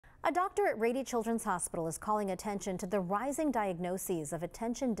A doctor at Rady Children's Hospital is calling attention to the rising diagnoses of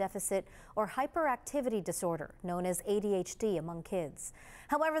attention deficit or hyperactivity disorder, known as ADHD, among kids.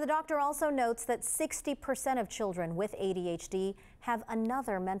 However, the doctor also notes that 60% of children with ADHD have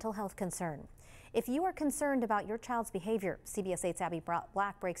another mental health concern. If you are concerned about your child's behavior, CBS 8's Abby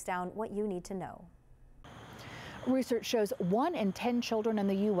Black breaks down what you need to know. Research shows 1 in 10 children in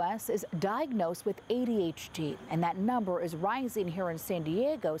the U.S. is diagnosed with ADHD, and that number is rising here in San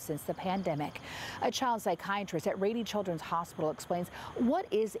Diego since the pandemic. A child psychiatrist at Rady Children's Hospital explains what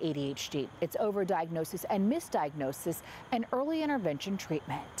is ADHD, its overdiagnosis and misdiagnosis, and early intervention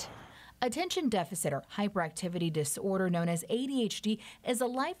treatment. Attention deficit or hyperactivity disorder, known as ADHD, is a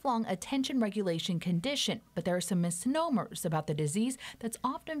lifelong attention regulation condition, but there are some misnomers about the disease that's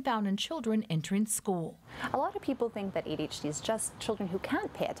often found in children entering school. A lot of people think that ADHD is just children who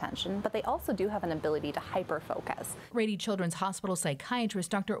can't pay attention, but they also do have an ability to hyperfocus. Rady Children's Hospital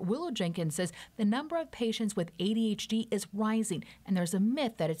psychiatrist Dr. Willow Jenkins says the number of patients with ADHD is rising, and there's a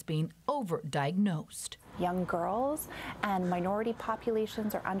myth that it's being overdiagnosed. Young girls and minority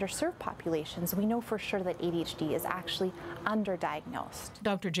populations or underserved populations, we know for sure that ADHD is actually underdiagnosed.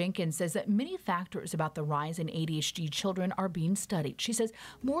 Dr. Jenkins says that many factors about the rise in ADHD children are being studied. She says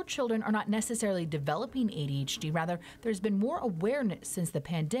more children are not necessarily developing ADHD. Rather, there's been more awareness since the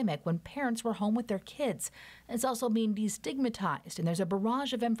pandemic when parents were home with their kids. It's also being destigmatized, and there's a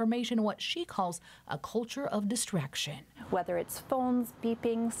barrage of information in what she calls a culture of distraction. Whether it's phones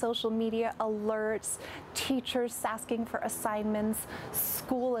beeping, social media alerts, teachers asking for assignments,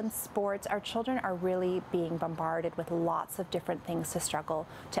 school and sports, our children are really being bombarded with lots of different things to struggle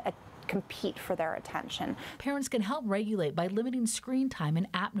to compete for their attention. Parents can help regulate by limiting screen time and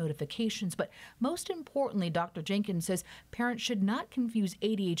app notifications, but most importantly, Dr. Jenkins says parents should not confuse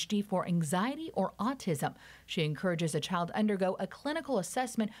ADHD for anxiety or autism. She encourages a child undergo a clinical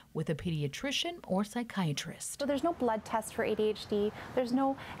assessment with a pediatrician or psychiatrist. So there's no blood test for ADHD, there's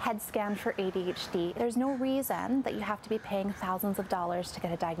no head scan for ADHD, there's no reason that you have to be paying thousands of dollars to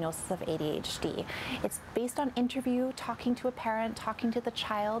get a diagnosis of ADHD. It's based on interview, talking to a parent, talking to the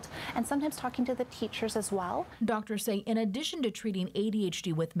child, and sometimes talking to the teachers as well. Doctors say in addition to treating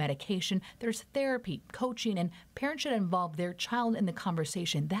ADHD with medication, there's therapy, coaching, and parents should involve their child in the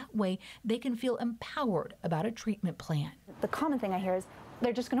conversation. That way they can feel empowered about a treatment plan. The common thing I hear is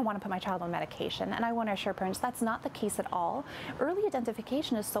they're just going to want to put my child on medication, and I want to assure parents that's not the case at all. Early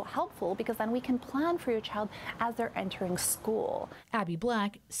identification is so helpful because then we can plan for your child as they're entering school. Abby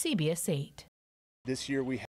Black, CBS 8. This year we